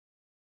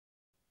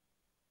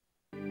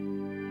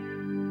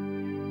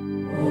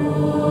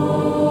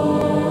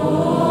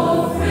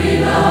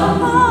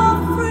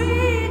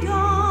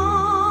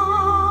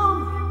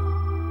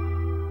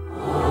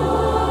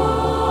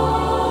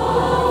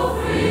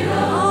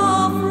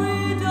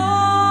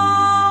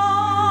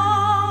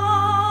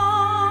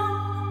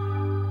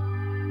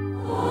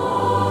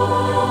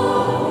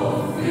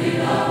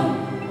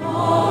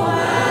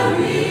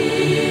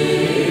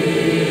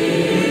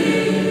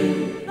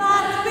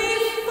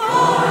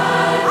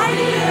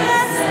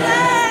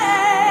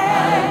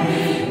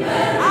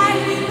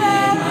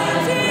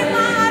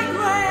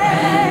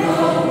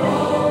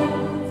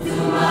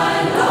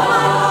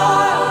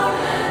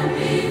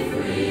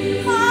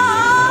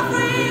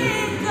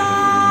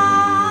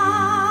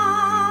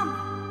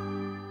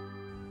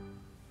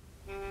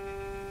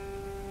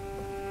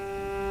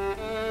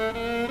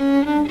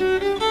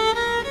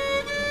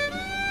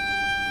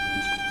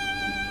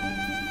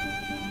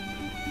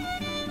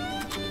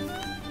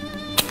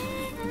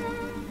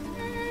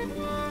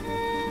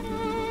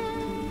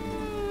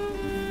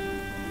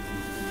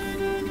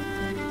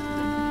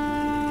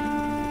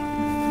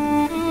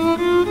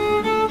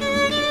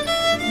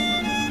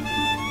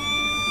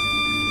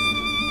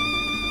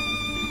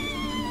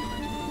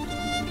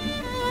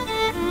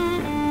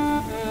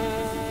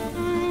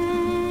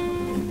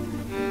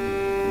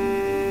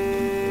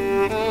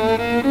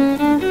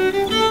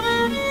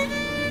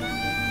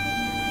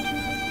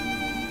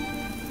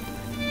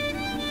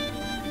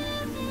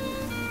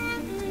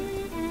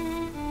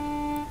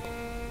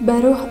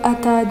Baruch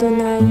ata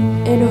Adonai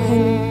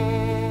Eloheinu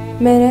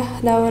melech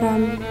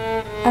laolam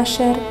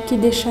asher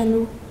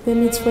kideshanu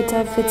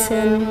bemitzvotav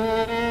vetzeanu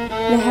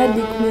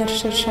lehadik ner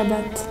shel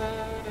Shabbat.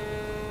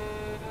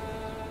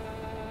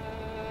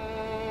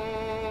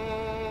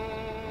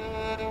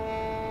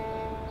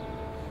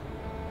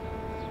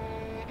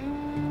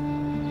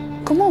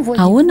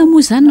 Ahoana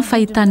moa zany no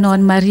fahitanao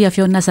an'i Maria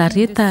avy ao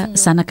Nazareta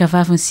zanaka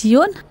vaviny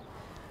Siona?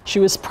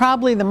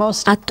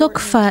 Ataoko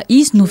fa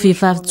izy no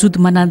vehivavy jody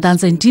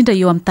manandanja indrindra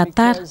eo amin'ny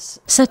tantara,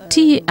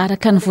 satria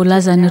araka ny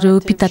voalazan'ireo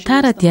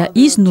mpitantara dia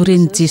izy no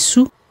renin'i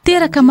Jesoa.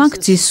 Teraka manko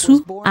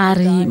Jesoa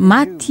ary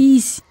maty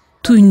izy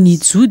toy ny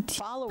jody.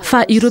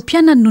 Fa ireo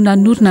mpianany no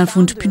nanorina ny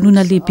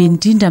vondrom-pinoana lehibe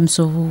indrindra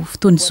amin'izao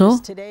fotoana izao.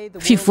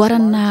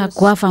 Fivoarana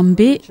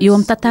goavambe eo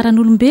amin'ny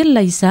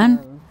tantaran'olombelona izany.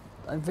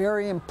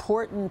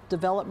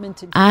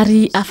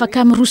 Ary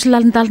afaka miroso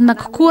lalindalina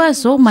kokoa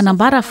zao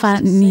manambara fa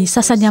ny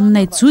sasany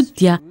aminay jody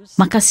dia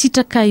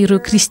mankasitraka ireo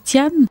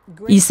kristianina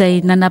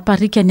izay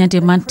nanaparika ny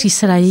Andriamanitra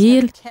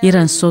Israely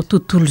eran'izao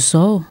tontolo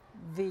izao.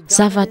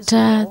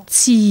 Zavatra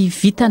tsy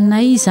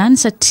vitanay izany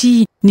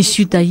satria ny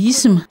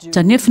judaisme,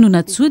 izany hoe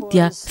finoana jody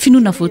dia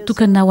finoana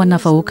voatokana ho ana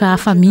vahoaka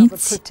hafa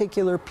mihitsy.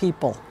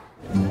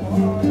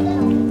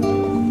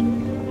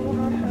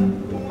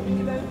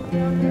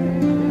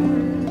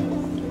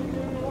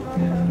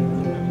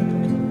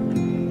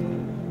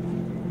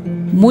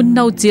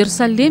 Monina ao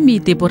Jerosalemy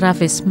Deborah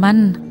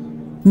Vesman,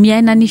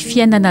 miaina ny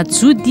fiainana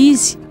jody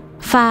izy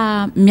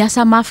fa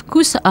miasa mafy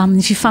kosa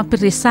amin'ny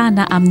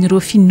fifampiresahana amin'ireo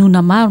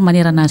finoana maro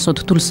manerana izao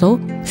tontolo izao,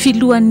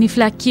 filohan'ny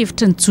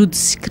filan-kevitry ny jody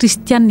sy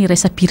kristianina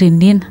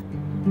iraisam-pirenena.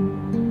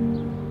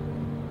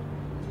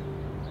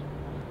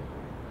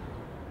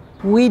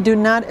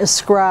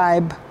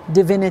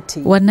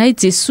 Ho anay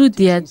Jesoa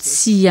dia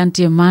tsy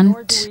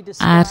Andriamanitra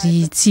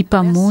ary tsy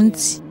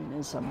mpamonjy.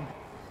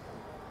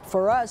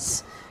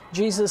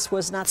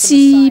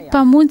 Tsy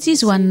mpamonjy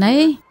izy ho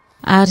anay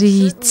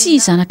ary tsy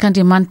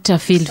zanak'Andriamanitra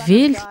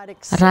velively,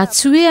 raha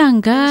tsy hoe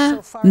anga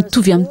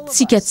mitovy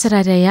amintsika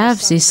tsirairay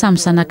avy izay samy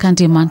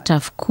zanak'Andriamanitra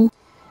avokoa.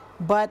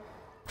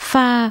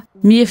 Fa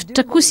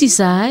mihevitra kosa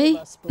izahay,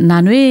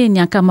 na ny hoe ny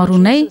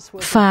ankamaroanay,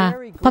 fa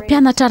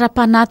mpampianatra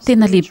ara-panahy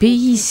tena lehibe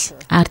izy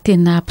ary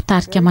tena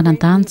mpitarika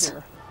manandanja.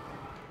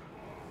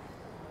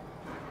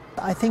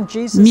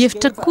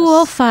 Mihevitra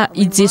koa aho fa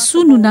i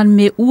Jesoa no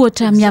nanome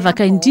ohatra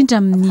miavaka indrindra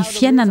amin'ny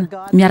fiainana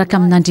miaraka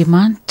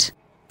amin'Andriamanitra.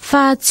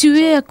 Fa tsy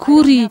hoe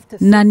akory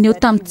naneho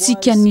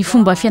tamintsika ny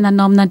fomba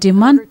fiainana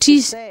amin'Andriamanitra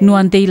izy no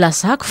andeha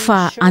ilazako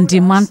fa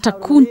Andriamanitra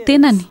koa ny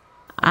tenany.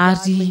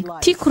 Ary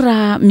tiako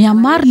raha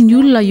mihamaro ny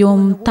olona eo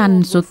amin'ny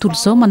tanin'izao tontolo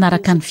izao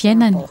manaraka ny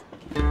fiainany.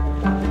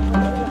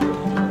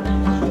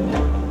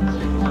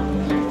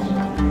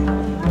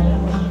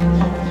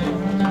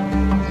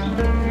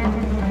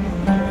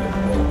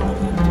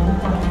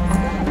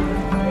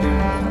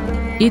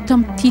 Eto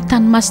amin'ity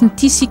tanymasina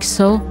ity sika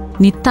izao,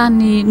 ny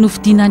tany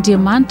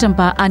novidian'Andriamanitra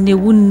mba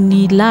anehoany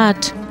ny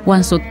lahatra ho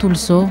an'izao tontolo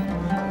izao.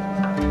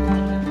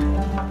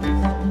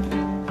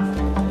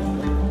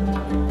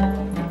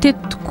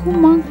 Teto tokoa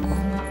manko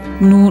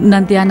no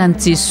nandehanan'i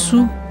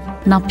Jesoa,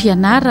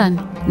 nampianarany,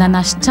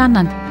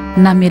 nanasitranany,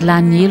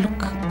 namelany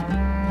heloka.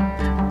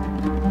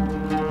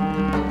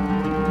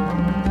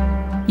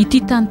 Ity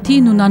tany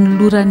ity no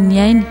nanoloran'ny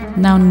ainy,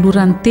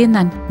 nanoloran'ny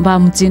tenany mba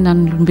hamonjena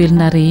ny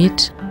olombelona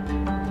rehetra.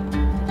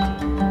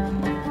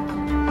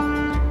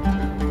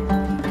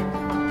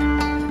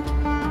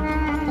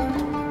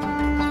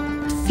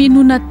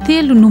 Finoana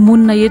telo no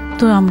monina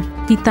eto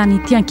amin'ity tany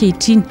ity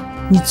ankehitriny,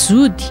 ny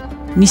jody,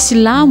 ny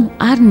silamo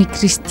ary ny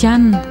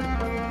kristianina.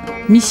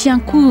 Misy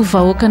ihany koa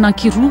vahoaka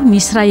anankiroa, ny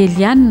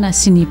israelianina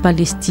sy ny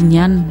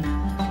palestinianina.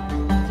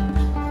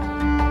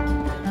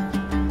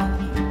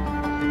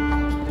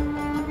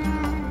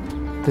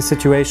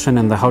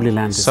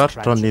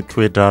 Sarotra ny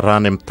toedra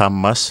rany amin'ny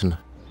tanimasina.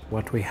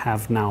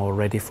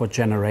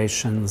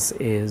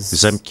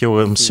 Izay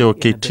mikeo miseho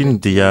ankehitriny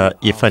dia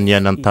efa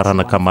niainan'ny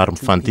taranaka maro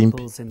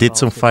mifandimby, dia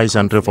tsy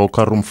mifahaizan'ireo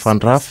vahoaka roa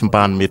mifandrafy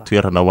mba hanome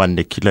toerana ho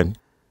an'ny ankilany.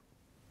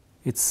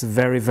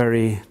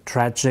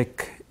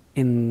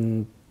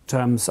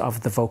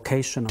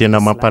 Tena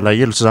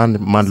mampalahelo zany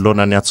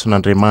manoloana ny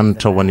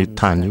antson'Andriamanitra ho an'io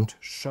tany io.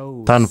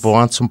 Tany vao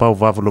antso mba ho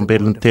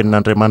vavolombelon'ny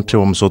tenin'Andriamanitra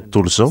eo amin'izao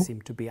tontolo izao,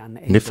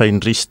 nefa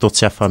indrisy toa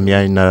tsy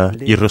afa-miaina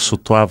ireo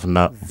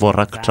soatoavina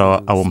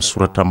voarakitra ao amin'ny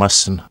soratra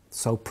masina.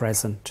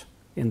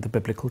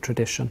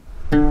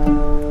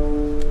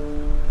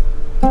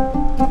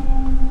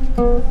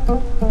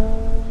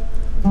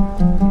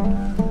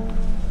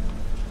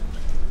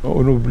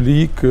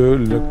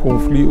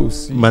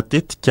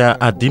 Matetika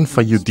adino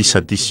fa io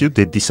disadisa io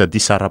dia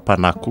disadisa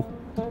ara-panahy koa.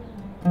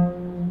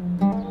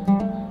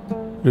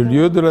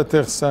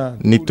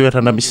 Ny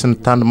toerana misy ny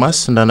tany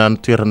masina na ny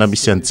toerana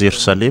misy an'i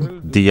Jerosalema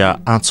dia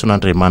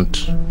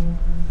antson'Andriamanitra.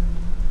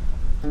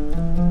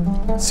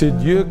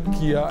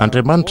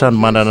 Andriamanitra no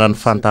manana ny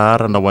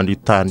fandaharana ho an'io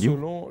tany io,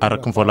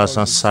 araka ny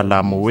voalazan'ny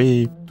Salamo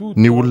hoe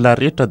ny olona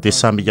rehetra dia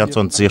samy antso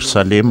an'i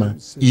Jerosalema,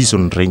 izy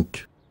ny reniko.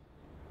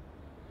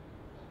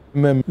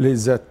 Même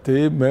les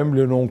athées, même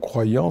les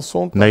non-croyants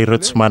sont na ireo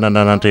tsy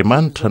manana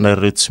an'Andriamanitra na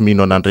ireo tsy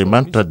mino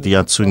an'Andriamanitra dia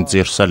antsoiny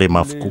Jerosalema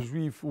avokoa.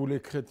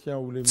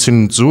 Tsy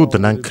ny jody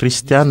na ny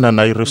kristiana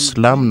na ireo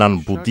silamo na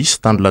ny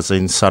bodista no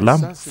lazain'ny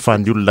salama fa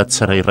ny olona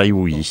tsirairay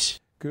hoy izy.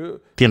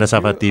 Tena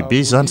zava-dehibe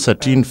izany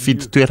satria ny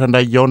fidy-toerana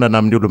ionana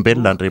amin'ny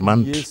olombelona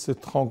Andriamanitra.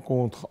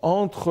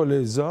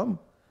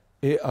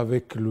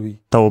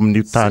 Tao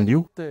amin'io tany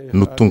io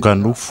no tonga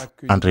nofo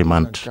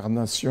Andriamanitra.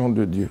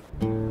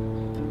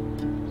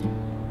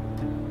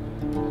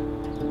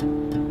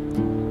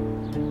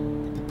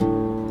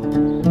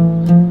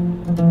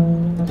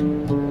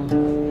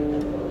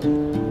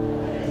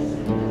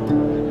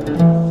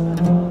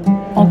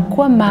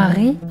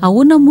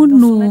 Ahoana moa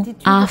no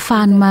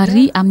ahafahany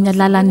Maria amin'ny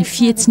alalan'ny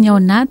fihetsiny ao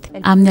anaty,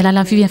 amin'ny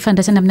alalan'ny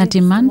fifandraisana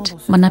amin'Andriamanitra,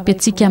 manampy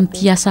antsika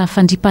amin'ity asa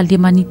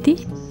fandriam-pahalemana ity?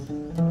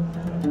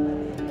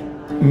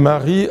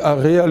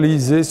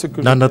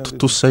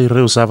 Nanatotosa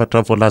ireo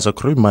zavatra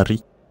voalazako ireo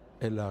Maria.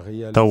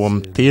 Tao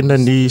amin'ny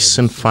tenany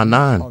sy ny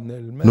fanahany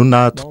no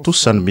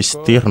nahatotosa ny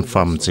mistera ny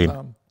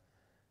famonjena.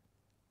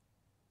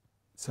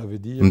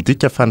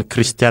 Midika fa ny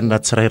kristianina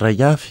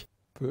tsirairay avy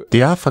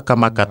dia afaka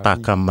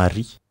makatahaka amin'ny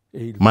Maria,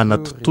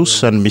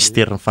 manatotosa ny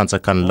mistera ny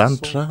fanjakan'ny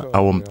lanitra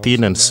ao amin'ny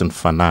tenany sy ny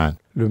fanahany.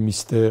 Le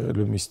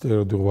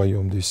mystère du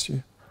royaume des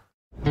cieux.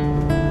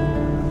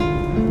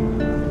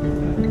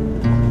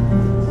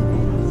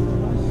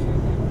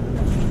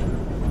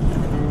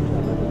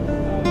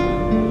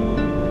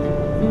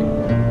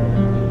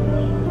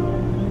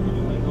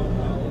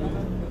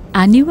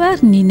 Anio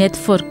ary ny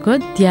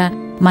NetforGod dia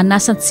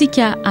manasa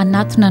antsika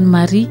anatona ny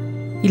Maria,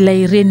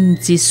 ilay renin'i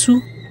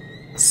Jesoa,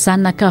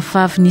 zanaka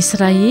vavin'i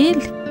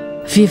Israely,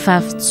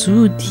 vehivavy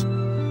jody.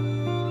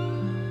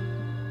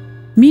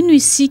 Mino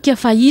isika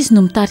fa izy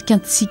no mitarika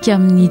antsika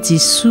amin'ny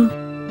Jesoa,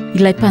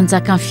 ilay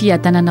mpanjaka ny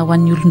fiadanana ho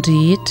an'ny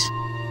olon-drehetra.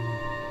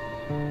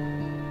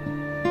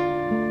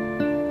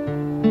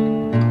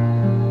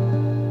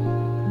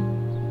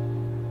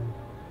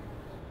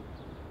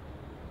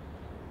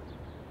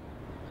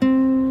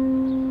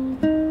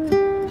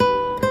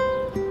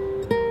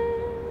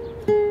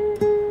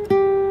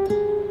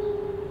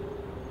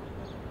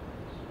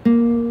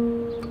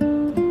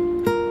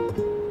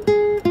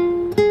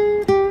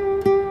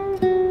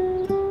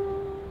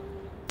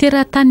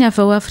 Teratany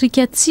avy ao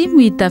Afrika Atsimo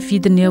i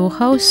David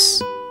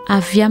Neuhaus,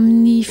 avy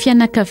amin'ny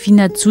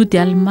fianakaviana jody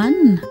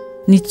Almanina,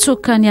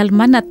 nitsoaka ny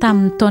Almanina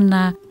tamin'ny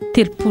taona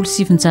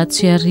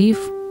 1790.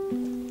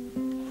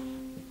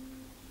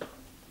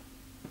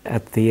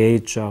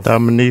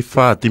 Tamin'ny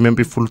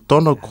 15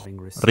 taonako,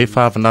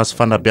 rehefa avy nahazo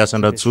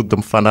fanabeazana jody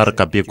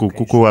mifanaraka be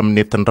kokoko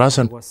amin'ny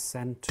entin-drazana,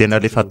 dia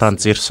nalefa tany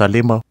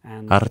Jerosalema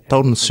ary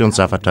tao ny seho ny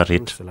zavatra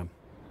rehetra.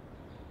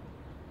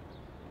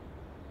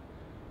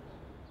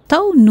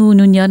 Tao no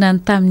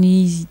niaonany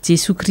tamin'ny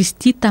Jesoa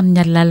Kristy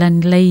tamin'ny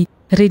alalan'ilay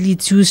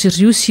religiosy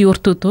rio sy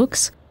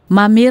orthodoxe,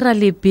 mamera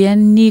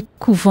lehibean'ny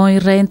couvent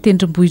iray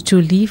an-tendrombohitra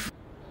Olive.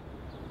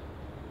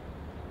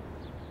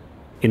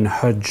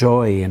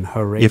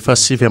 Efa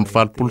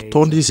 7-20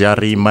 taona izy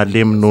ary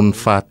malemy noho ny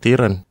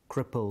fahaterany,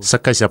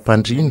 sakaiza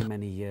mpandriana,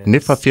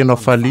 nefa feno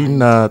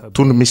afaliana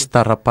toy ny misy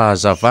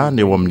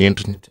tara-pahazavana eo amin'ny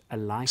endriny.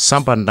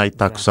 Samba ny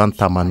nahitako izany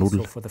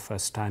taman'olona.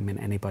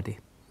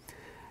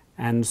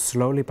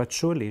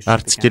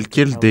 Ary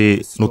tsikelikely dia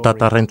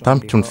notantarainy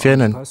tamiko ny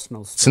fiainany,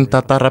 tsy ny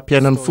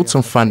tantaram-piainany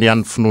fotsiny fa ny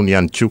an'ny finoany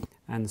ihany koa.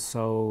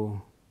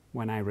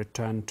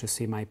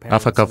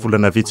 Afaka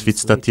volana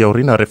vitsivitsy taty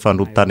aoriana rehefa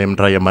notany amin'ny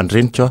ray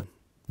aman-dreniko aho,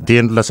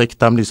 dia nolazaiko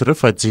tamin'izy ireo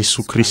fa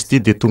Jesoa Kristy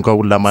dia tonga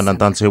olona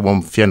manan-danja eo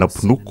amin'ny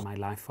fiainam-ponoko,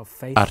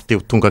 ary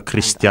teo tonga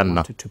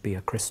kristianina.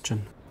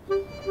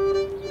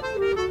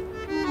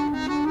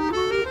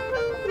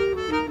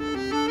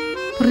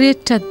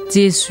 Pretra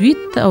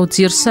jesuita ao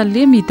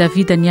Jerosalema i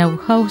David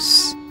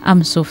Neuhaus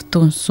amin'izao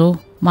fotoana izao,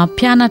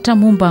 mampianatra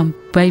momba amin'ny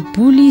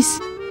Baiboly izy,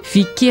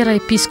 vikera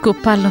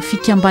episkopal ny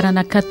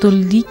fikambanana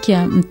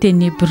katolika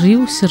miteny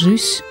hebreo sy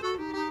russe.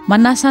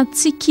 Manasa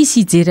antsika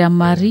izy hijery amin'ny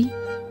Maria,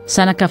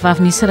 zanaka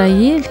vavin'i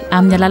Israely,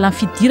 amin'ny alalan'ny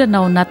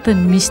fidirana ao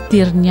anatin'ny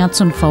mistera ny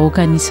antson'ny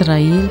vahoaka an'i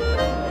Israely.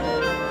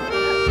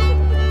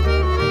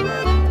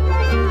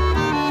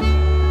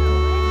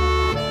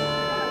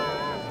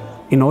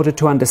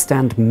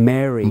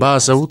 Mba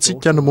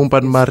azahoantsika ny momba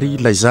ny Maria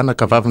ilay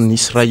zanaka vavin'i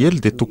Israely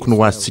dia tokony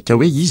ho azontsika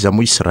hoe iza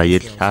moa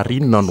Israely ary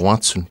inona no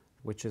antsony.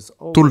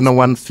 Tolona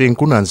ho an'ny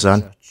fiangonana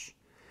izany,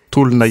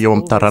 tolona eo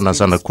amin'ny tarana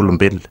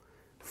zanak'olombelona.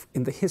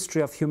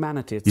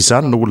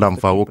 Izany no olona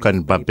amin'ny vahoaka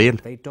ny Babela,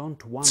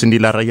 tsy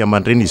nila ray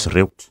aman-dreny izy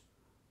ireo.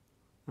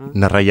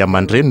 Na ray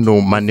aman-dreny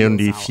no maneho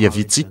ny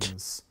fiaviantsika,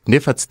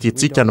 nefa tsy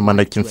tiantsika no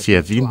manaiky ny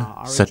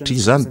fiaviana, satria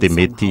izany dia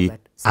mety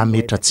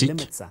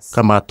ametratsika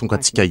ka mahatonga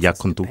antsika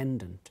hiakin-doha.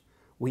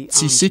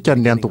 Tsy isika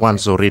ny andohany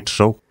izao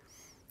rehetra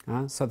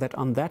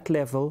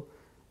izao.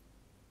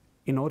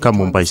 Ka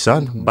momba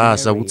izany, mba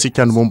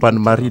azahoantsika ny momba ny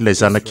Maria ilay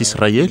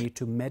zanak'Israely,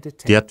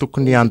 dia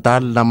tokony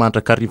handalina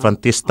mandrakarivan'ny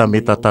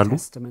testameta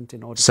taloha,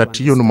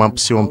 satria io no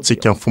mampiseho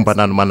amintsika ny fomba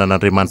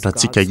nanomanan'Andriamanitra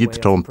antsika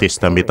hiditra ao amin'ny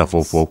testameta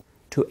vaovao.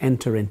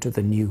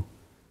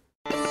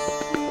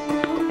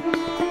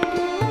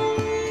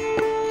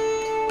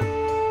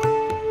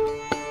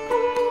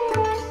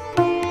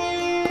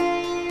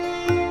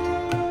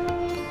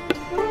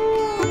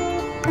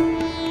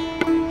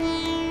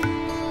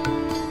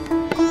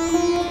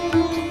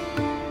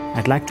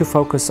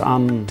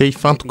 dia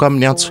hifantoka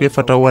amin'ny antso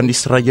efatra ho an'ny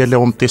Israely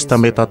ao amin'ny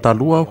testamenta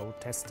taloha aho,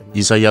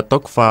 izay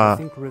ataoko fa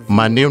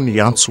maneho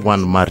ny antso ho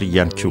an'ny Maria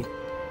ihany koa.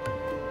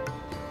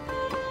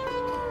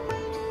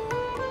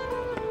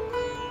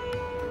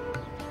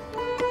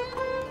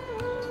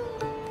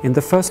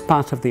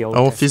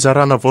 Ao amin'ny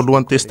fizarana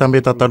voalohany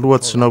testamenta taloha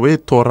antsoina hoe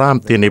Torah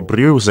amin'ny teny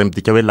Hebreo izay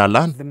midika hoe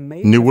lalàna,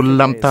 ny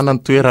olona mitana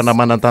ny toerana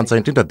manandanja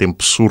indrindra dia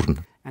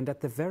mipisorona.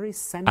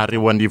 Ary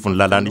eo anivon'ny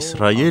lalàna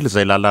Israely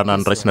izay lalàna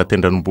noraisina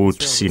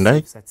tendrombohitra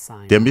Sinay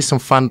dia misy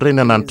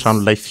mifanorenana ny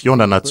tranon'ilay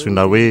fionana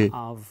antsoina hoe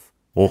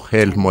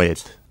Ohel Moed.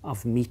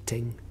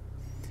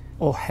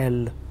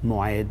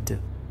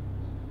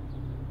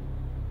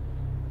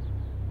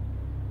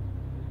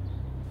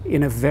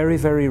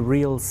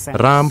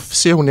 Raha amin'ny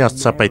fiseho ny azo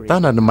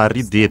tsapaitana ny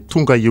Maria dia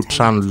tonga io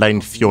trano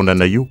ilain'ny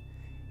fionana io,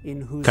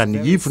 ka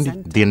ny ivony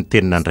dia ny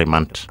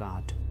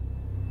tenin'Andriamanitra.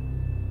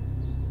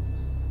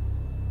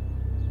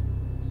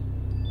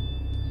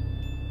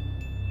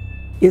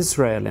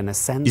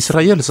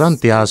 Israely zany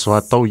dia azo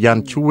atao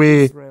ihany koa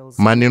hoe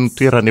maneho ny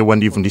toerana eo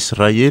anivon'ny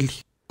Israely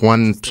ho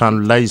an'ny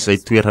tranolay izay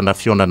toerana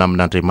fionana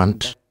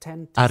amin'Andriamanitra.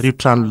 Ary io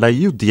tranolay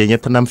io dia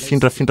entina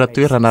mifindrafindra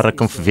toerana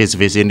araka ny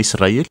fivezivezen'ny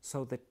Israely,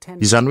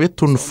 izany hoe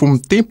toy ny fo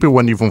mitempo eo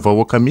anivon'ny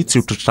vahoaka mihitsy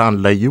io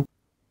tranolay io.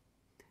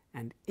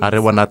 Ary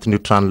ao anatin'io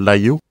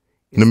tranolay io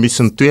no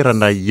misy ny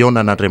toerana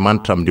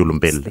ionan'Andriamanitra amin'ny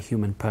olombelona.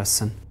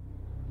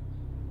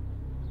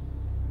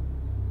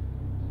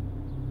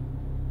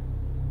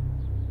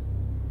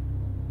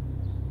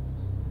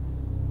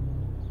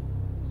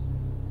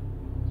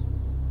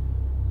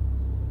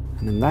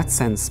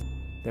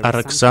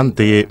 Arak'izany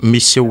dia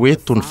misy eo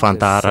eto ny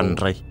fandaharany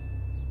iray.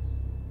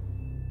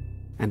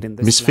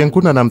 Misy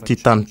fiangonana amin'ity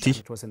tany ity,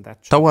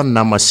 tao any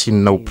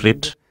namasinina ho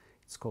pretra,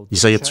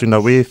 izay antsoina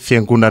hoe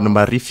fiangonan'i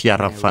Maria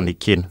fiara-ny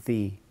fanekena.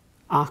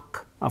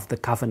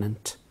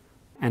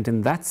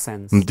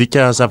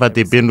 Midika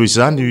zava-dehibe noho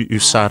izany io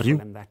sary io,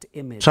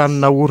 trano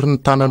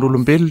naorin'ny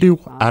tanan'olombelona io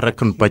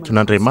araka ny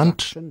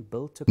baikon'Andriamanitra,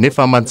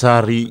 nefa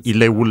manjary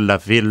ilay olona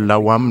velona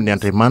ao amin'ny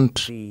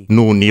Andriamanitra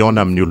no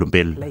niona amin'ny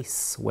olombelona.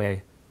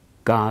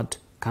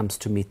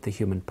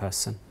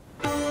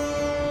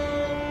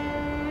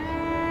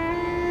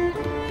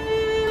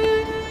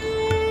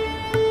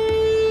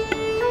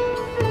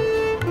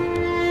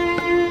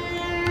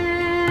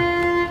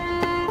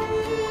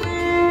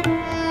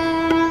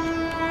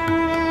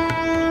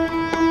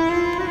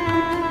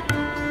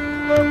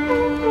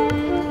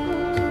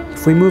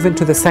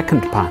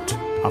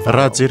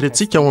 Raha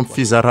jerentsika ao amin'ny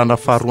fizarana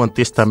faharoan'ny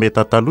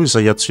testamenta taloha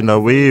izay antsoina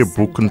hoe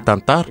boky ny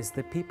tantara,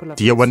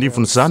 dia ao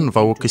anivon'izany ny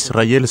vahoaka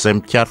Israely izay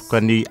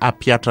mikaroka ny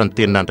hampiatra ny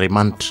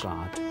tenin'Andriamanitra.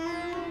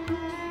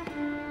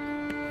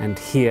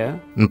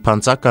 Ny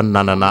mpanjaka no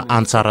nanana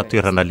anjara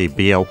toerana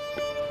lehibe ao.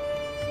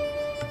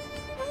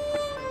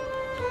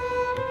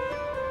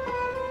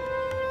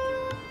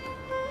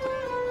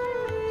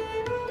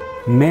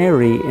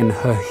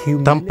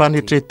 Tamin'ny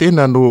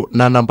mpanetretena no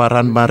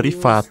nanambarany Maria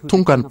fa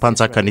tonga ny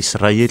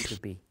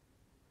mpanjakan'Israely.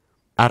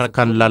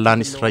 Araka ny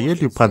lalàna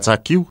Israely io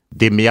mpanjaka io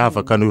dia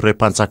miavaka noho ireo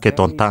mpanjaka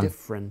eto an-tany.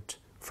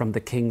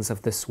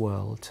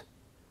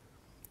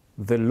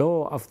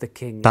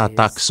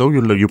 Tahak'izao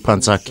io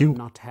mpanjaka io,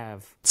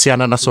 tsy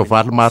anana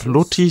soavaly maro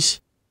loatra izy,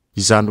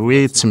 izany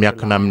hoe tsy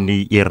miankina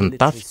amin'ny herin'ny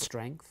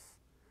tafika.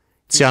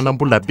 Tsy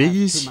anam-bola be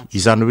izy,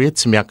 izany hoe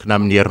tsy miankina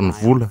amin'ny herin'ny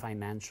vola.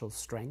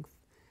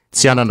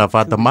 Tsy anana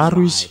vady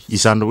maro izy,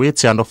 izany hoe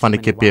tsy hanao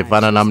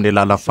fanekem-pihavanana amin'ny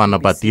alalan'ny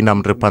fanambadiana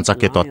amin'ireo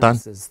mpanjaka eto an-tany.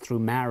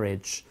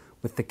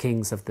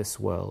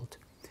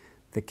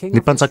 Ny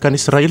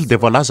mpanjakan'Israely dia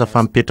voalaza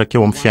fa mipetraka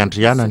eo amin'ny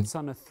fiandrianany,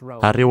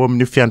 ary eo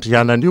amin'io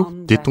fiandrianana io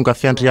dia tonga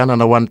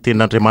fiandrianana ho an'ny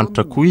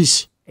tenin'Andriamanitra koa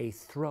izy,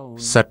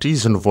 satria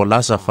izy no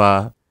voalaza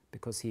fa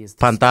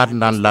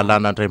mpandalina ny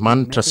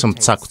lalàn'Andriamanitra sy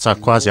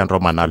mitsakotsako azy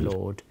andro aman'alina.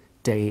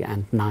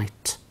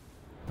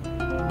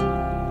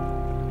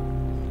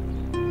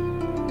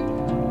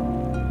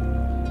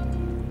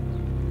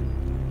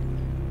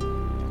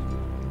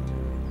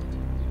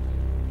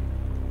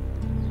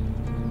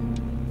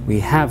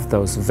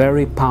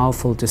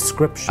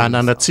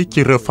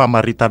 Ananantsika ireo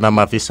famaritana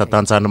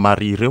mavesa-danjany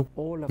Maria ireo,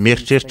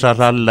 mieritreritra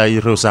lalina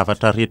ireo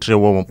zavatra rehetra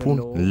eo ao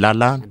am-pony, ny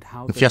lalàna,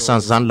 ny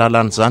fiasan'izany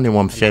lalàna izany eo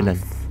amin'ny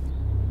fiainany.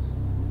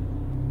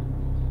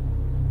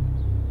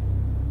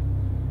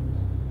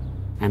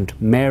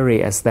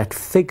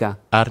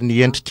 Ary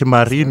ny endriky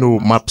Maria no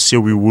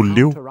mampiseho io olona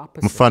io,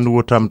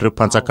 mifanohitra amin'ireo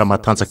mpanjaka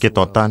matanjaka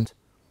eto an-tany.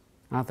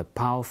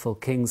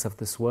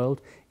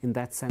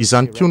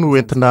 Izany koa no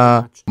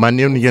entina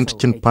maneho ny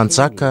endriky ny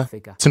mpanjaka,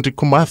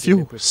 tsindriko mafy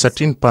io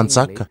satria ny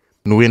mpanjaka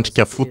no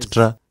endrika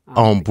fototra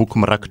ao amin'ny boky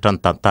mirakitra ny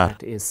tantara.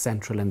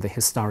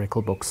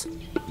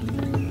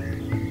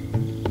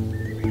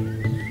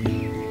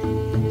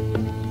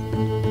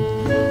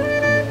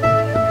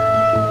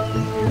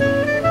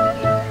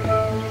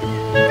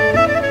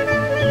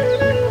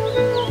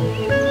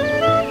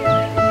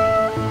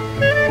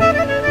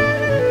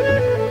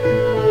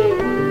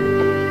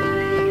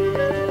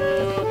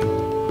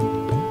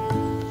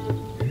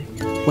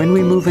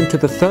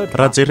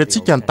 raha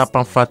jerentsika ny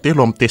tapany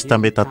fahatelo amin'ny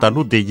testamenta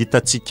taloha dia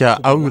hitantsika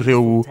ao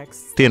ireo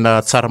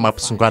tena tsara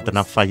mampisongadina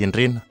amin'ny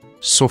fahendrena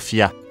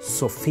Sofia.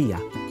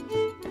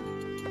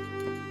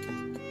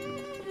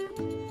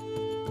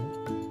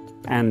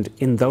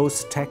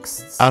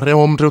 Ary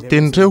ao amin'ireo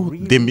tenin'ireo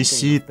dia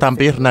misy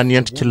tamberina ny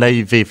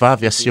endrik'ilay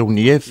vehivavy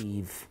asehony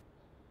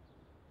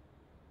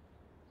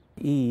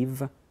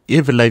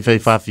Eva ilay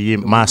vehivavy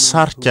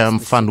mahasarika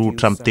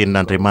mifanohitra amin'ny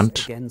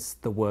tenin'Andriamanitra.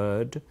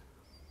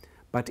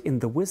 Fa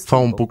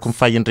ao amin'ny boky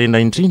fahendrena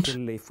indrindra,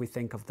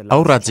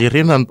 ao raha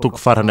jerena ny toko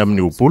farany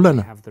amin'ny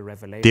obolana,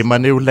 dia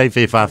maneho ilay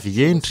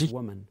vehivavy endry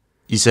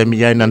izay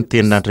miaina ny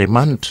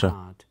tenin'Andriamanitra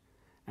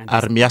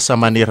ary miasa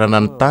manerana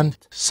ny tany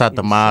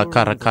sady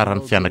mahakarakara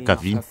ny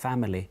fianakaviana.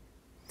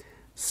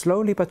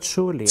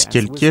 Tsy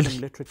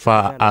kelikely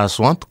fa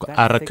azo antoka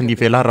araka ny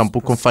velaran'ny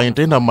boky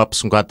fahendrena amin'ny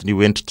mampisongadina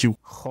io endrik'io.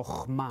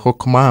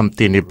 Hokma amin'ny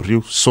teny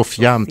Hebreo,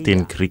 Sofia amin'ny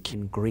teny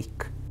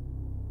Grika.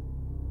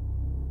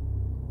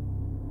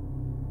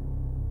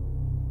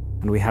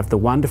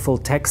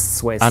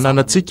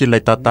 Ananantsika ilay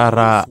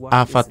tantara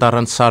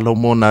ahafantaran'ny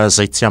Salomona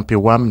izay tsy ampy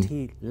eo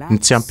aminy. Ny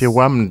tsy ampy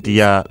eo aminy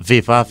dia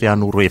vehivavy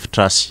hanoro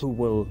hevitra azy.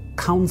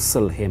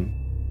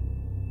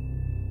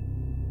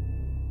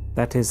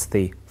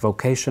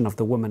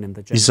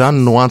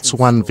 Izany no antso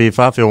ho an'ny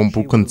vehivavy ao amin'ny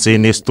bokin'ny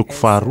Jenesy toko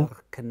 2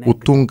 ho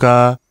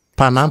tonga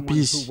mpanampy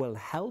izy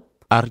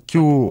ary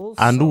koa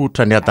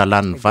hanohitra ny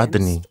adalan'ny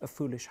vadiny.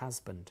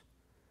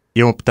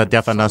 Eo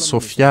am-pitadiavana ny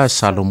Sofia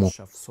Salomo,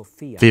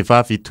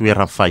 vehivavy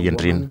toeran'ny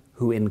fahendrena.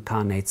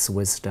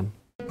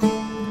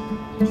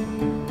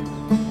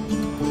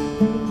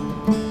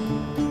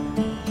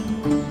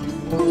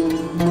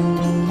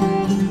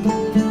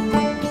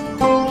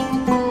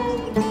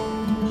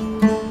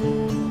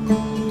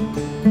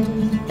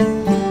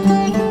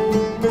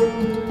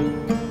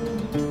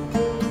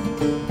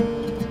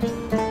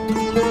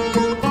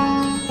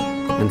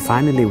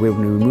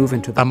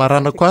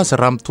 Amaranako azy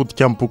raha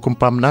mitodika amin'ny boky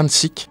mpaminany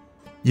isika,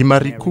 i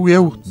Maria koa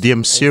eo dia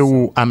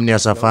miseho amin'ny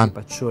hazavana.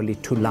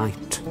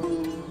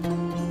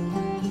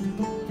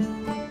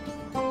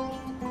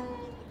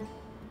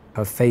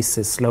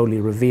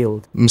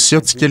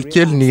 Miseho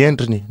tsikelikely ny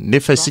endriny,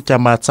 nefa isika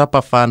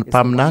mahatsapa fa ny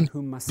mpaminany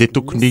dia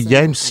tokony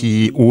hiaino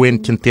sy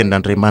hoeniky ny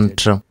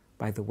tenin'Andriamanitra.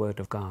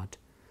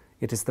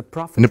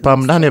 Ny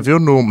mpaminany avy eo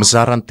no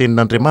mizara ny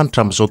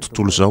tenin'Andriamanitra amin'izao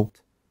tontolo izao.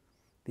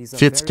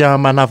 Fihetsika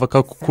manavaka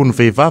kokoa ny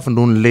vehivavy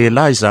noho ny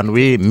lehilahy izany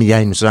hoe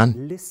miaino izany.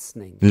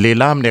 Ny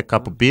lehilahy amin'ny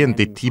ankapobeny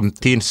dia tia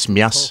miteny sy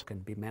miasa.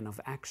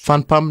 Fa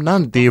ny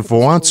mpaminany dia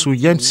vao antso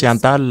hiaino sy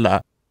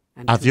handalina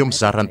avy eo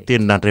mizara ny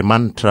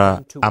tenin'Andriamanitra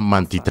amin'ny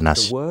manodidina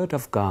azy.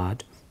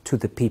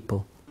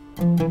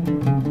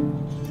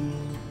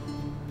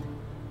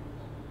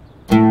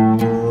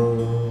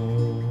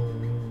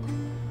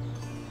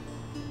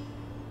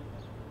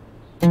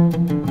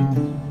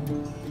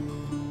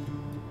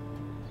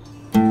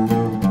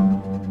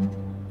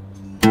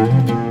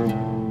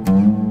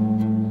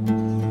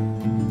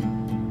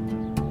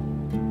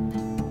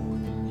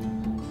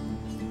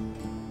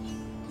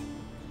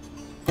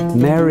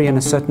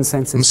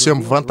 Miseho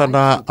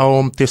mivantana ao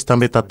amin'ny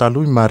testamenta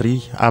taloha i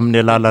Maria amin'ny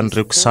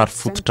alalan'ireo kisary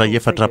fototra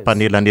efatra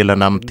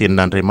mpanelanelana amin'ny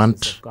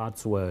tenin'Andriamanitra.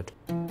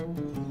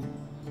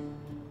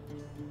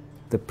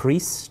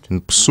 Ny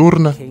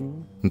mpisorona,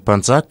 ny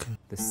mpanjaka,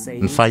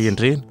 ny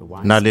fahendrena,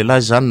 na lehilahy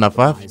izany na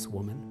vavy,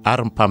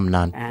 ary ny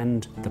mpaminany.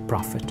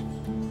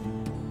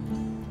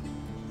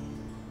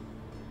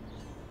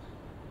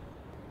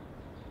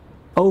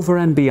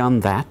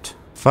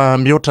 Fa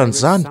mihoatra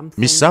an'izany,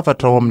 misy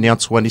zavatra ao amin'ny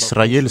antso ho an'i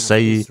Israely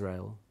izay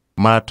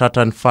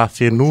mahatratra ny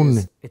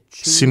fahafenony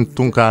sy ny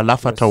tonga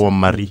lafatra ao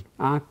amin'ny Maria.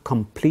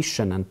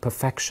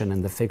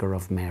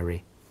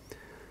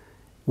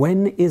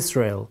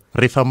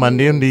 Rehefa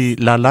maneho ny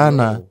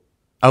lalàna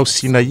ao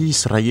Sinaï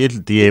Israely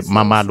dia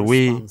mamaly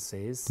hoe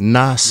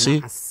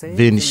Nase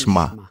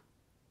Venishma.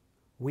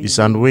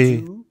 Izany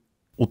hoe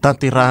ho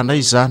tanterahanay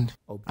izany,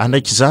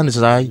 anaiky izany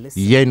zahay,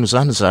 hiaino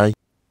izany zahay.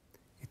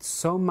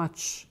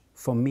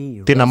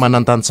 Tena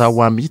manandanja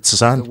ho amitsy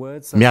izany,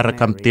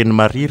 miaraka amin'ny teny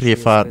Maria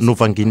rehefa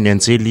novangin'ny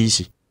anjely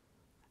izy.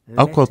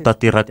 Aoka ho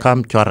tanteraka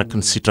amiko araka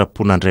ny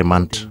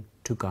sitrapon'Andriamanitra.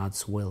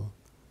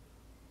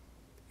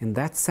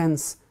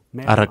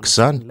 Araka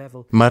izany,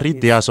 Maria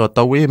dia azo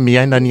atao hoe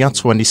miaina ny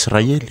antso ho an'i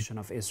Israely.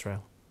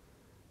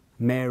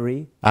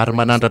 Ary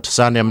manandratra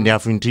izany amin'ny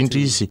avo indrindra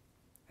izy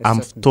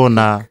amin'ny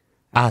fotoana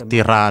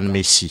ahaterahan'ny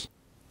Mesia.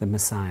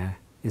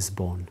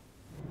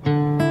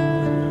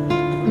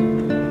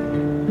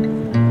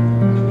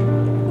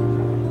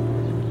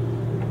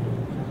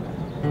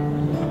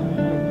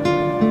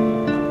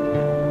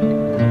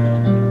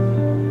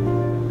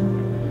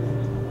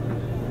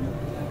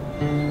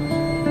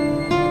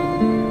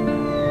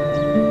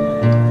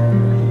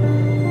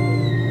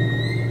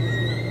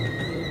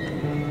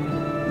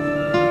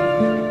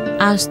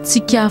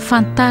 Azontsika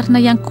fantarina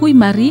ihany koa i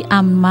Maria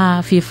amin'ny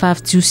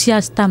mahavehivavy jiosy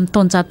azy tamin'ny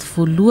taonjato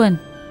voalohany.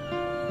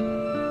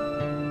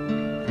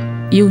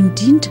 Eo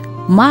indrindra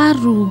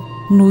maro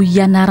no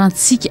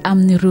ianarantsika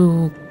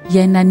amin'ireo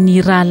iaina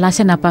ny raha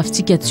lasy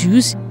anabavitsika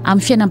jiosy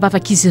amin'ny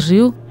fiainam-bavaka izy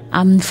ireo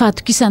amin'ny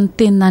fahatokisan'ny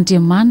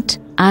tenin'Andriamanitra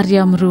ary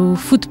amin'ireo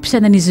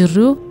fotom-pisainan'izy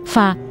ireo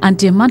fa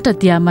Andriamanitra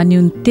dia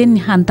maneho ny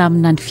teniny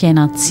handamina ny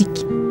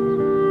fiainantsika.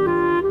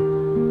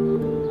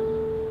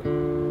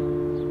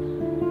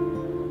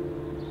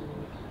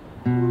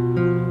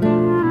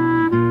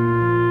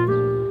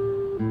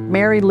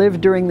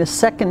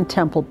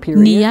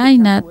 Ny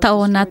aina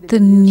tao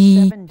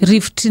anatin'ny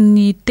rivotry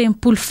ny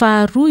tempoly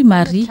faharoa i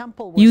Maria.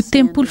 Io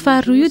tempoly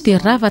faharoa io dia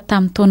rava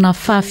tamin'ny taona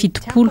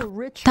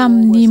 700.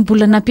 Tamin'ny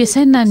mbola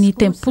nampiasaina ny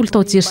tempoly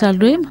tao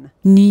Jerusalema,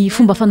 ny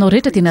fomba fanao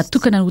rehetra dia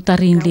natokana ho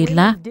tarihin'ny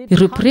lehilahy.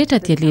 Ireo pretra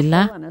dia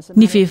lehilahy.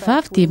 Ny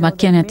vehivavy dia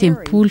mankany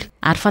an-tempoly.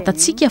 Ary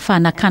fantatsika fa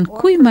nakany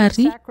koa i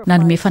Maria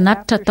nanome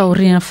fanatitra tao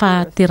aoriana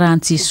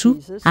fahaterahan'i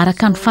Jesosy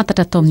araka ny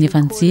fantatra tao amin'ny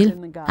evanjely.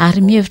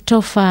 Ary mihevitra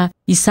ao fa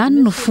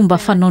izany no fomba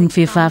fanaon'ny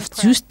vehivavy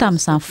jiosy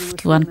tamin'izany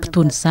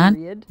fotoana izany.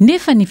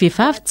 Nefa ny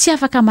vehivavy tsy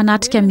afaka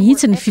manatrika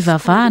mihitsy ny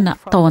fivavahana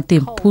tao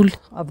an-tempoly.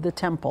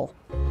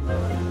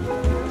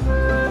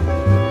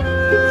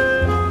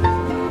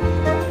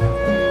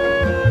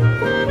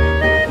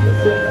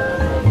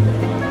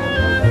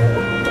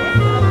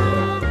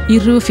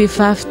 Ireo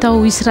vehivavy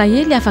tao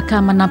Israely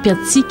afaka manampy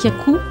antsika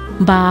koa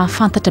mba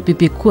hafantatra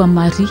bebe koa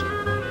Maria.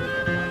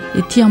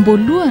 Ety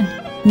am-boalohany,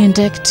 ny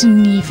andraikitry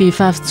ny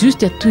vehivavy jiosy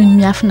dia toy ny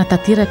miafina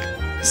tanteraka.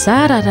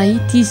 Zara raha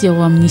ity izy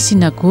ao amin'ny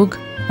sinagoga,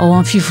 ao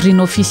amin'ny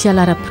fivoriana ofisialy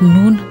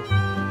ara-pinoana,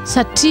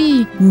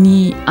 satria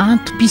ny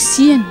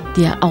antom-pisiany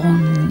dia ao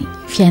amin'ny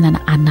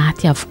fiainana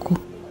anaty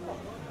avokoa.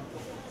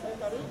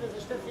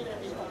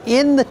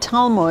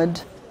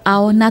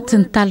 Ao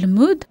anatin'ny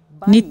Talmud,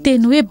 ny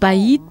teny hoe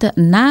bahita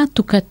na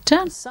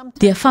tokantrano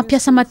dia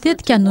fampiasa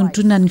matetika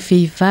hanondrona ny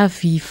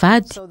vehivavy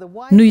vady.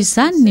 Noho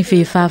izany ny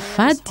vehivavy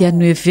vady dia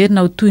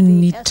noheverina ho toy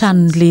ny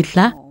tranon'ny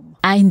lehilahy,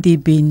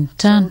 ain-dehibe ny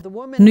trano.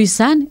 Noho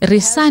izany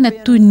resahina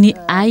toy ny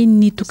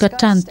ain'ny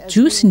tokantrano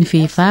jiosy ny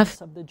vehivavy,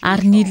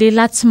 ary ny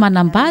lehilahy tsy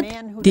manambady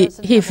dia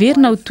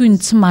heverina ho toy ny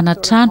tsy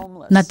mana-trano.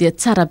 Na dia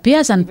tsara be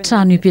aza ny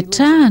trano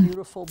ipetrahany,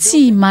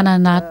 tsy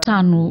manana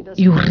trano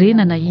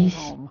iorenana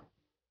izy.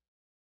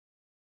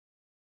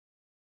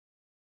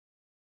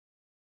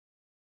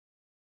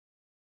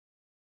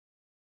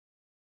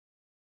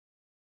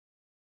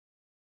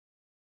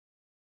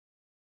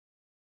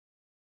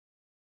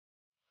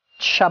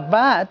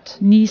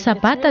 Ny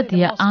sabata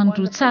dia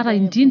andro tsara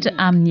indrindra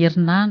amin'ny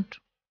herinandro.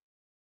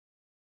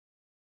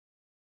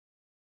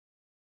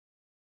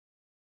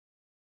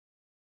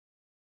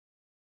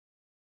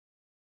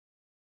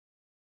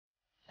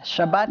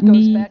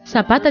 Ny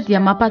sabata dia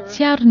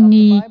mampatsiaro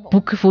ny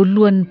boky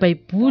voalohan'ny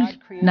Baiboly,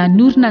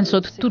 nanorina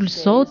n'izao tontolo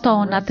izao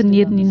tao anatin'ny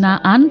herinina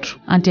andro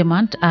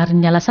Andriamanitra ary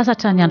niala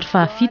sasatra ny andro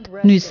 7.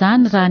 Noho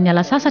izany raha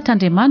niala sasatra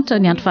Andriamanitra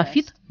ny andro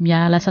 7,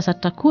 miala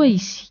sasatra koa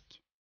izy.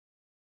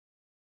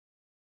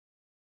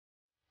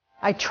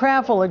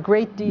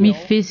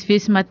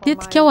 Mivezivezy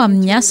matetika aho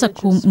amin'ny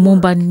asako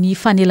momba ny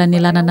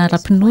fanelanelana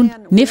ara-pinoana,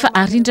 nefa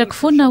arindrako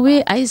foana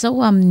hoe aiza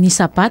aho amin'ny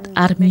sabata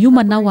ary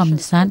miomana aho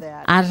amin'izany.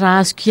 Ary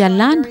raha azoko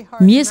ialana,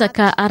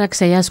 miezaka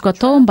arak'izay azoko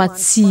atao mba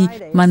tsy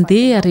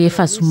mandeha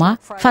rehefa zoma,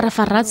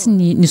 farafaratsy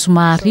ny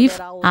zoma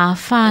hariva,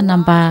 ahafahana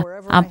mba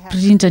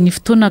ampirindra ny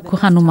fotoanako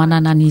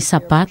hanomanana ny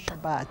sabata.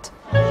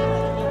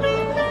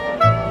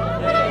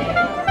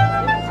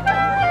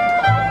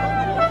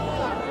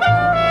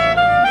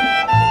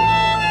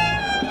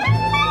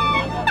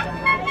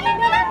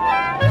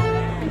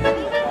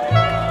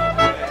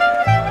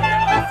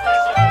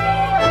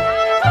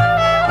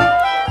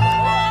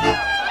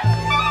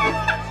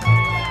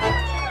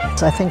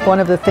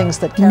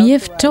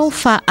 Mihevitra aho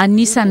fa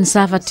anisan'ny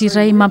zavatra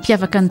iray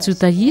mampiavaka ny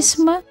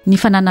Jodaisma ny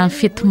fananany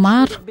fety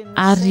maro,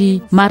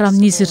 ary maro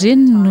amin'izy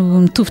ireny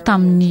no mitovy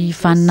tamin'ny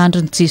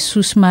vaninandron'i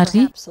Jesosy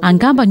Maria.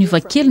 Angamba niova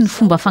kely ny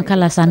fomba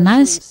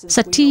fankalazana azy,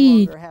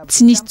 satria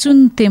tsy nisy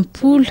intsony ny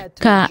tempoly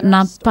ka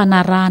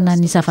nampanarahana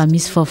ny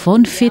zava-misy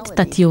vaovao ny fety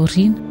taty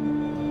aoriana.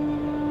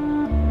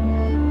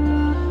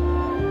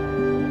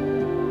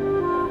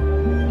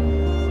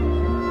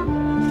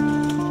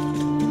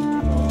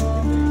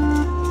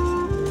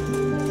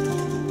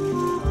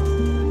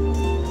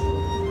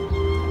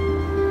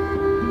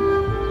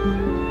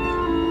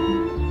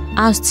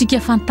 Azontsika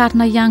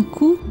fantarina ihany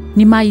koa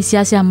ny maha-izy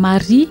azy amin'i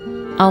Maria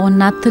ao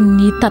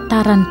anatin'ny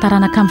tantarany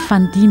taranaka amin'ny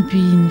fandimby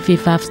ny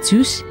vehivavy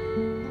jiosy.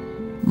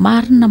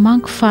 Marina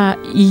manko fa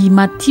i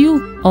Matio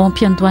ao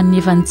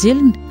am-piandohan'ny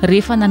evanjelina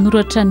rehefa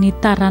nanoratra ny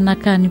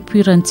taranaka ny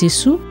poiran'i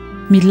Jesosy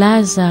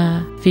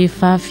milaza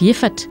vehivavy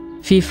 4,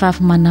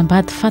 vehivavy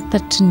manambady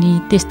fantatry ny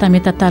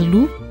testamenta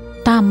taloha: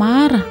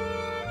 Tamara,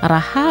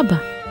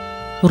 Rahaba,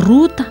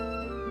 Rota,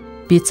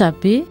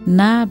 Betsabe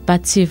na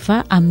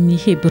Batseva amin'ny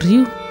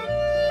Hebrio.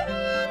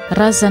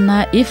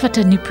 Razana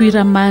 4 ny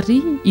poiran'i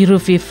Maria, ireo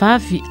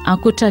vehivavy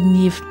ankoatra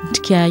ny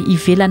endrika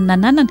ivelan'ny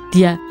nananana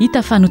dia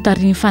hita fa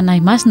notariany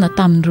fanahy masina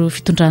tamin'ireo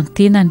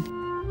fitondran-tenany.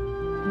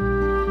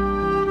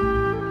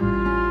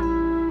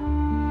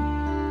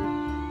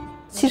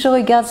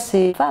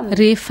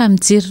 Rehefa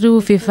mijery ireo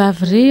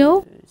vehivavy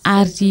ireo,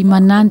 ary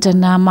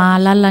manandrana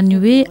mahalalany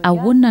hoe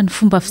ahoana ny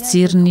fomba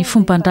fijery ny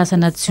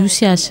fomban-drazana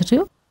jiosy azy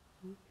ireo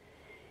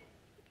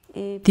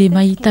dia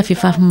mahita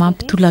vehivavy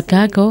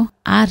mampitolagaga ao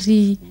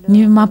ary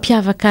ny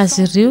mampiavaka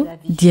azy ireo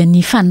dia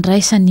ny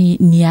fandraisany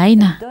ny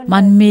aina,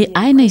 manome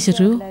aina izy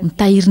ireo,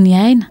 mitahiry ny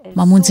aina,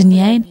 mamonjy ny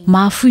aina,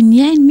 mahafoy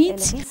ny aina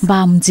mihitsy mba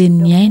hamonjeny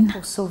ny aina.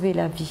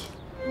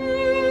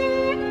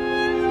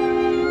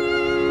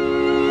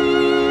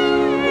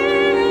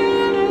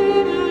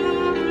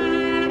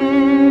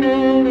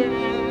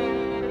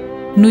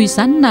 Noho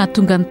izany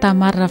nahatonga ny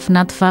Tamara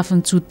ravinanty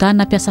vaviny Joda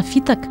nampiasa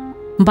fitaka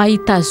mba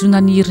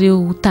hitazonany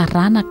ireo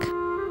taranaka.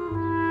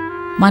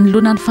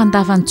 Manoloana ny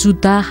fandavany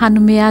Joda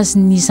hanome azy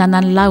ny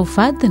zanany lahy ho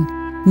vadiny,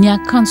 ny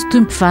akanjo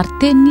toy ny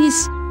mpivariteny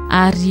izy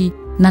ary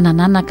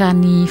nanananaka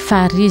ny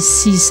Farezy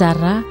sy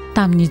Zara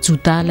tamin'ny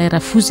Joda ilay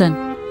rafozany.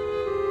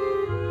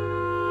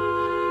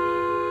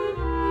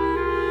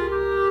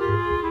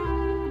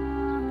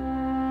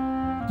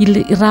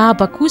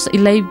 Rahaba kosa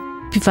ilay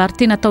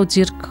mpivaritena tao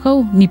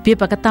Jerikao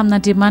nibebaka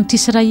tamin'Andriamanitra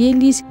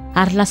Israely izy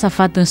ary lasa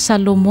vadiny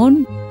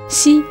Salomon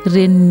sy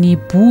reniny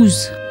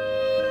Boza.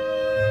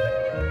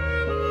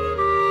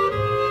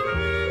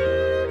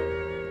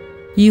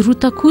 I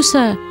Rota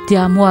kosa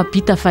dia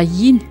Moabita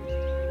vahiny.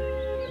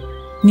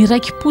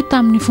 Niraiki-po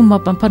tamin'ny fomba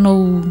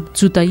ampanao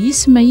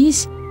Jodaisma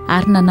izy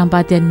ary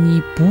nanambady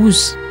an'ny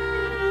Boza.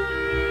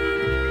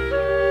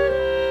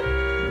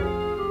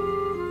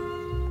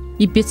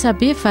 I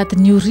Betsabe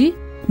vadiny Uri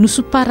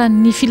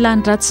nosoparan'ny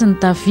filandratsy ny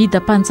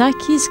Davida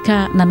mpanjaka izy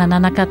ka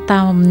nanananaka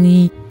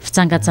tamin'ny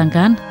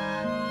fijangajangana.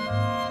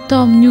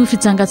 Tao amin'io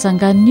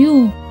fijangajangana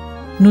io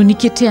no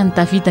niketrehan'i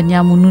Davida ny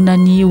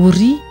hamononany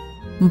Uri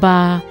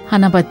mba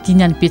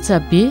hanambadiany any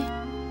Betsabe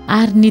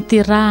ary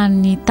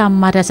niterahany tamin'ny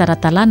mariazy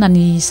ara-dalàna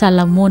ny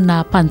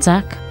Salamona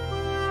mpanjaka.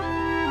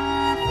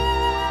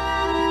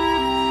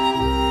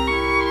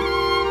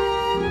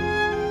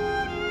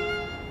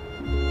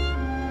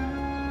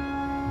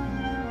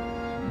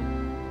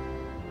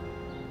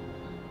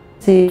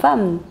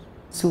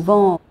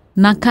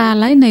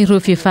 Nankahalaina ireo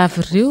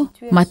vehivavy ireo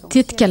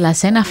matetika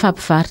lazaina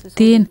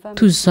fampivaritena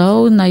toy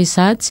izao na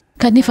izatsy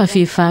kanefa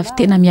vehivavy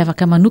tena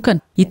miavaka manokana.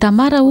 I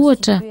Tamara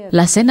ohatra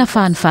lazaina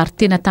fa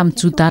nivaritena tamin'ny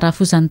Joda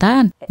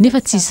rafozan-dahana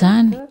nefa tsy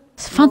izany.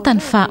 Fantany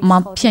fa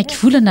mampianky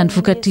volana ny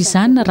vokatra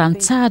izany raha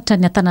mitsahatra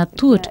ny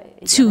antanatohatra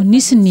tsy ho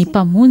nisy ny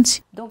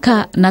mpamonjy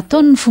ka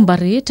nataony ny fomba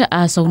rehetra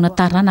ahazahoana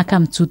taranaka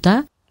amin'ny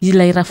Joda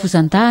ilay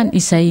rafozan-dahana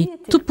izay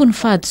tompony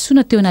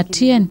fahadisoana teo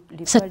anatrehany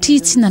satria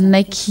tsy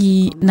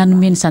nanaiky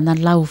nanomeny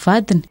zanany lahy ho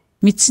vadiny.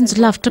 Mitsinjo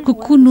lavitra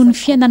kokoa noho ny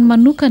fiainany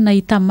manokana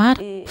i Tamara,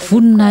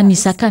 vonona ny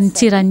zakany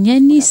tserany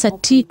ainy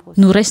satria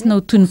noraisina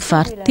ho toy ny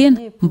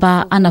mpivaritena mba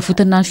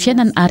hanavotana ny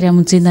fiainany ary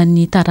hamonjena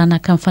ny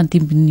taranaka amin'ny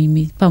fandimbiny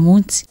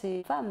mpamonjy.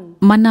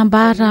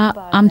 Manambara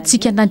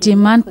amintsika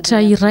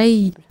an'Andriamanitra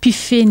iray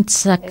mpifeny tsy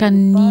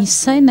zakan'ny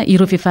saina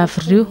ireo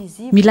vehivavy ireo,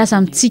 milaza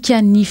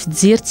amintsika ny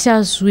fijery tsy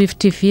azo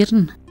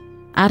hevitreverina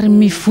ary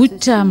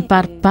mivotra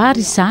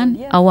mibaribary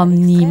izany ao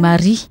amin'ny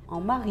Maria.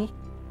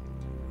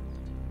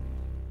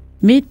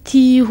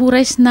 Mety ho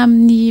raisina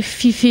amin'ny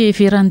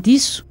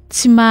fifeheveran-diso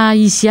tsy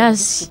maha-izy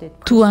azy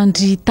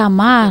toandry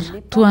Tamara,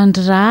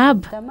 toandry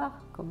Rahaba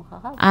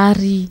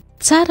ary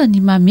tsara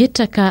ny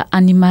mametraka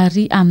any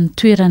Maria amin'ny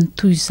toerany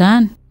toy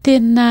izany.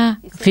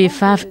 Tena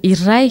vehivavy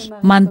iray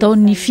mandao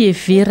ny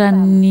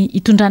fiheverany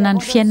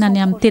hitondranany fiainany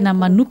amin'ny tena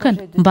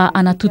manokana mba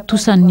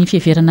hanatotosany ny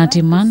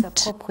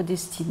fiheveran'Andriamanitra.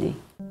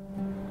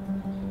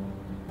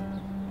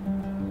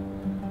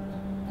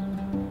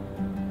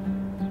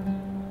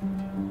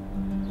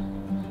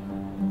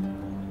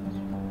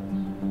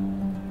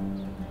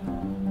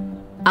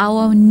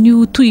 Ao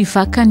amin'io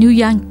tohivakany io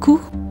ihany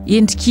koa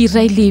endriky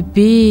iray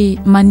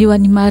lehibe maneho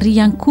any Maria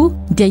ihany koa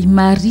dia i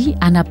Maria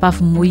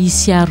anabavy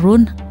Moïse sy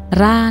Arona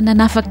raha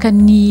nanafaka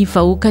ny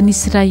vahoakan'i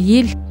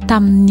Israely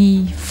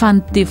tamin'ny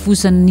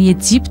fanotevozan'ny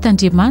Ejipta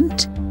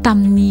Andriamanitra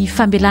tamin'ny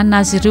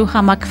famelana azy ireo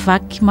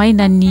hamakivaky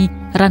maina ny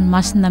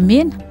ranomasina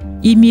mena.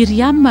 I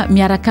Miriam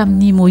miaraka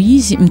amin'ny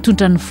Moïse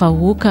mitondra ny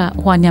vahoaka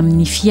ho any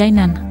amin'ny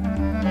fiainana.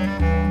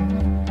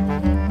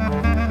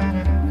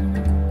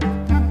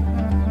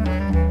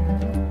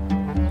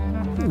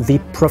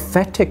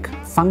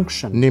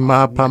 Ny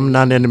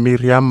mahampaminany any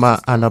Miriam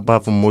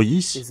anabavy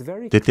Moïse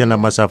dia tena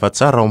mazava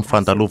tsara ao amin'ny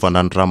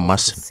fandalovana ny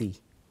ranomasina.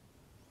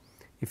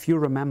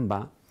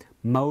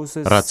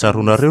 Raha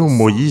tsaronareo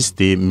Moïse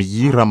dia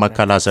mihira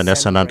mankalaza ny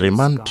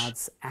asan'Andriamanitra,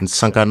 ny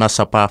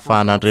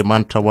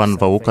sanganasam-pahafahan'Andriamanitra ho an'ny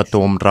vahoaka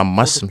tao amin'ny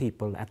ranomasina.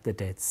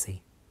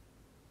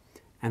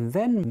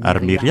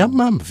 Ary Miriam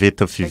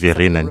mivety ny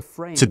fiverenany.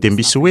 Tsy dia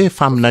misy hoe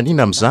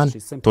faminaniana amin'izany,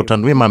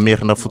 totrany hoe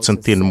mamerina fotsiny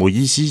teny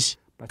Moïse izy,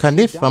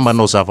 kanefa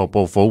manao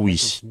zava-baovao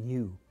izy,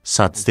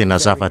 sady tena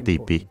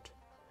zava-dehibe.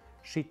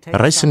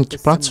 Raisy ny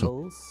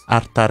kipantsony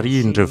ary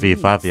tarihin'ireo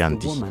vehivavy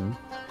andihy.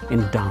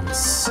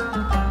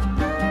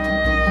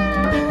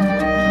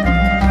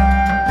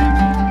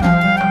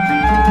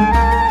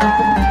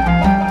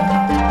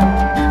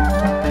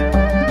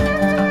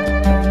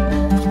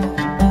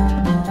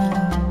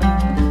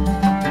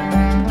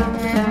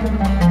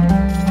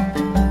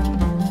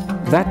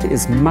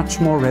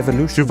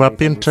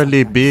 fivampenitra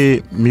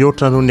lehibe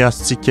mihoatra noho ny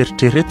azontsika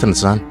eritreretiny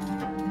zany.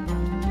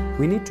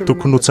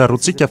 Tokony ho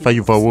tsaroantsika fa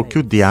io vahoaka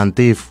io dia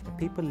andevo,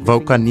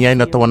 vahoaka ny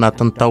aina tao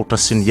anatin'ny tahotra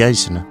sy ny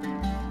aizina.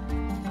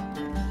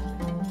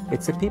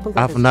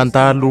 Avy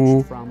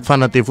nandalo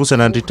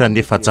fanandevozana nandritra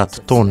ny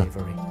 400 taona.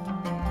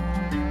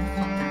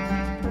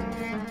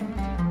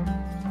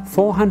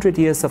 400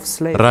 years of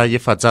slavery. Raha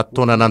 400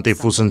 taona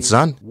nandevoziny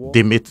zany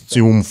dia mety tsy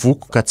ho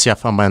mivoko ka tsy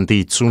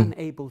afa-mandeha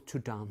intsony.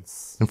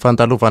 Ny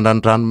fandalovana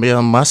ny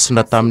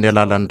ranomasina tamin'ny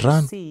alalan'ny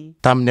rano,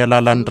 tamin'ny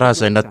alalan'ny rà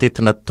izay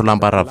natetina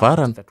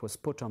tolambaravarana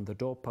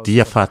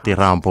dia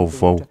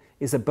fahateraham-baovao.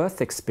 Is a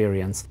birth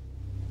experience.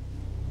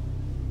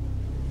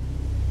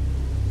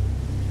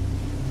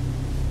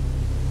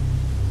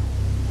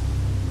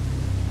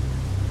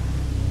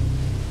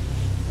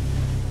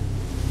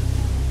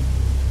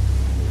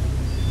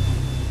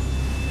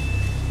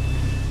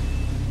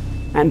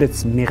 And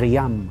it's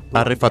Miriam.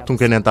 Ary rehefa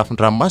tonga any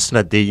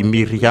andafin-dranomasina dia i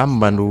Miriam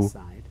no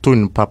toy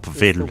ny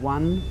mpampivelona. The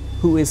one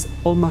who is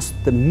almost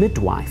the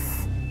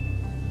midwife.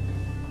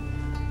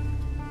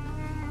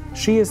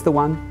 She is the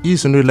one.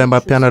 Izy no ilay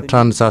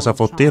mampianatra ny zaza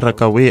vao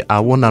teraka hoe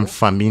ahoana ny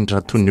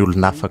famindra toy ny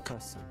olona afaka,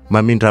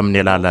 mamindra amin'ny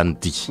alalan'ny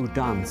dia. Who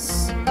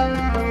dance.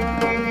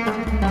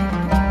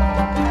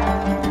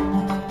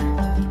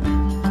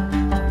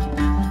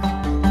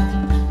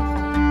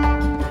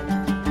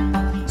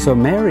 So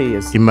Mary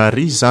is. I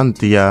Maria zany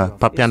dia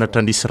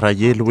mpampianatra ny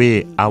Israely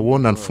hoe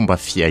ahoana ny fomba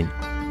fiaina.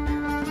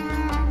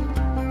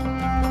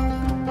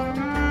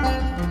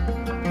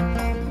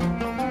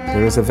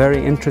 There is a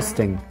very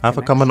interesting.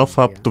 Afaka manao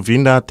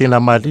fampitoviana tena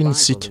maliny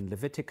isika.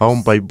 Ao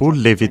amin'ny Baiboly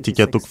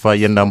Levitika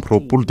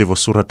 2:20 dia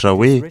voasoratra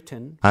hoe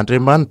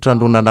Andriamanitra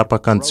no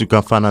nanapaka ny jigo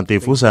amin'ny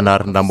fanandevozana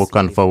ary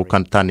namoaka ny vahoaka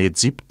ny tany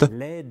Ejipta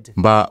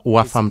mba ho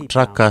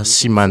afa-mitraka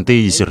sy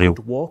mandeha izy ireo.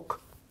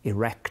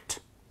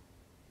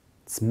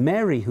 It's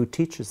Mary who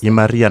teaches I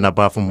Maria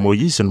nabavin'i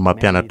Moizy no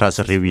mampianatra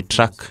azy ireo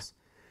hitraka.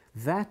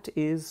 That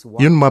is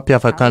Io no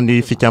mampiavaka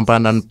ny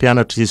fikambanan'ny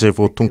mpianatra izay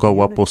vao tonga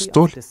ho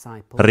apôstôly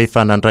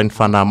rehefa nandray ny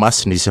fanahy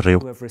masina izy ireo.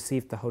 who have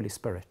received the Holy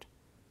Spirit.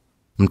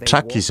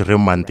 Mitraka izy ireo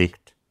mandeha.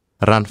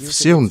 Raha ny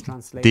fisehony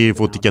dia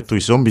voadika toy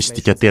izao misy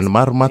dikateny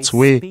maro mantsy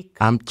hoe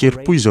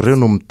amikeripo izy ireo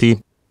no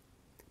miteny.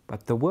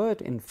 But the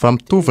word in Fa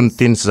mitovy ny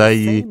teny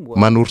izay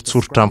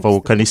manorontsorotra amin'ny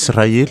vahoakan'i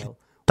Israely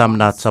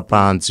tamin'ny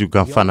hatsapahan'ny jigo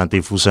amin'ny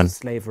fanandevozana.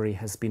 slavery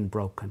has been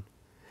broken.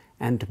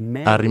 And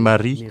Ary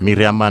Maria,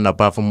 Miriam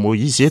nabavin'i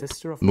Moizy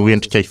eto no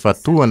endrika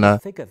ifatohana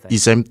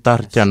izay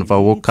mitarika ny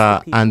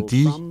vahoaka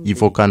andihy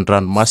hivoaka ny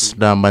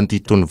ranomasina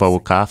mandito ny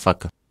vahoaka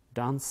afaka.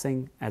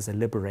 dancing as a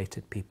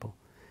liberated people.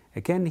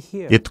 Again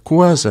here. Eto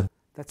koa aza,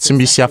 tsy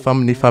misy hafa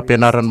amin'ny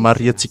fampianaran'ny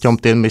Maria antsika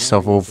amin'ny teny mesa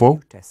vaovao,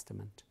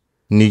 Testament.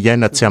 ny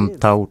aina tsy amin'ny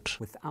tahotra.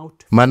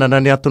 Without Manana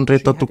ny antony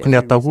rehetra tokony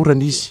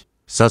hatahorana izy,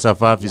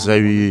 zazavavy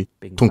izay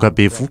tonga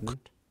be voka.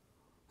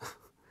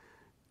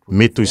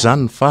 Mety ho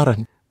izany ny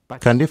farany,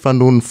 kanefa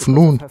noho ny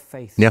finoana,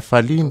 ny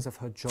hafaliana,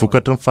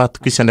 vokatry ny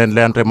fahatokisana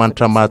an'ilay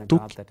Andriamanitra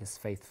mahatoky, that is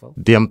faithful.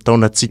 dia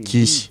mitaonantsika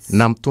izy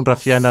na mitondra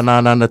fiainana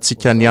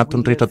hananantsika ny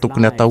antony rehetra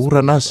tokony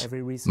hatahorana azy,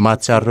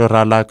 mahatsiaro ireo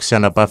rahalahy sy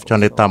anabavitra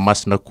any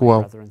an-tany-masina koa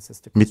aho.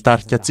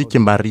 Mitarika antsika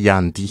Maria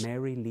andihy,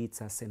 Mary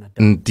leads us in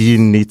a ny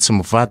diany tsy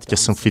mivadika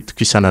sy ny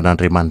fitokisana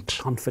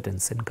an'Andriamanitra.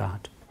 confidence in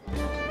God.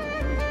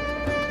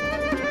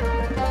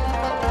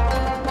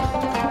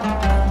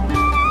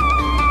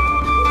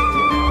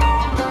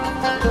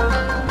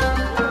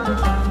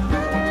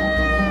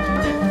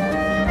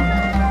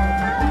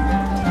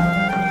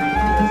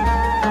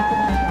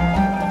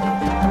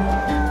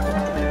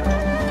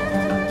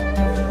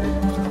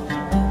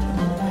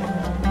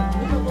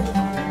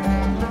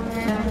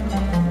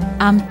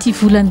 Amin'ity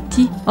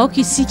volanyity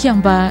aoka isika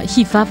mba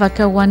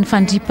hivavaka ho an'ny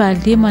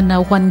fandriampahalemana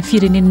ho an'ny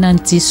firenena ny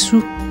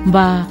Jesosy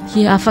mba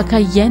afaka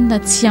hiaina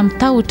tsy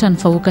amitahotra ny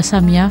vahoaka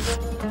samihafa.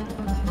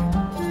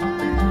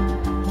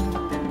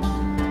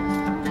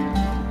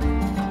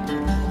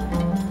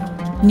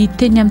 Ny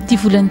teny amin'ity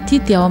volanyity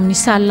dia ao amin'ny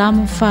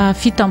Salamo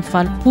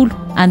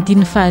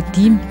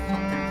 7:20.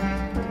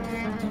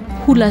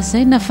 Ho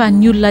lazaina fa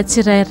ny olona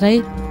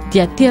tsirairay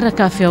dia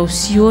teraka avy ao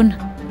Siona.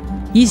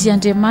 Izy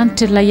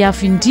Andriamanitra ilay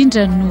avo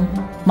indrindra no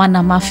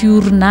manamafy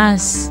orona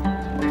azy.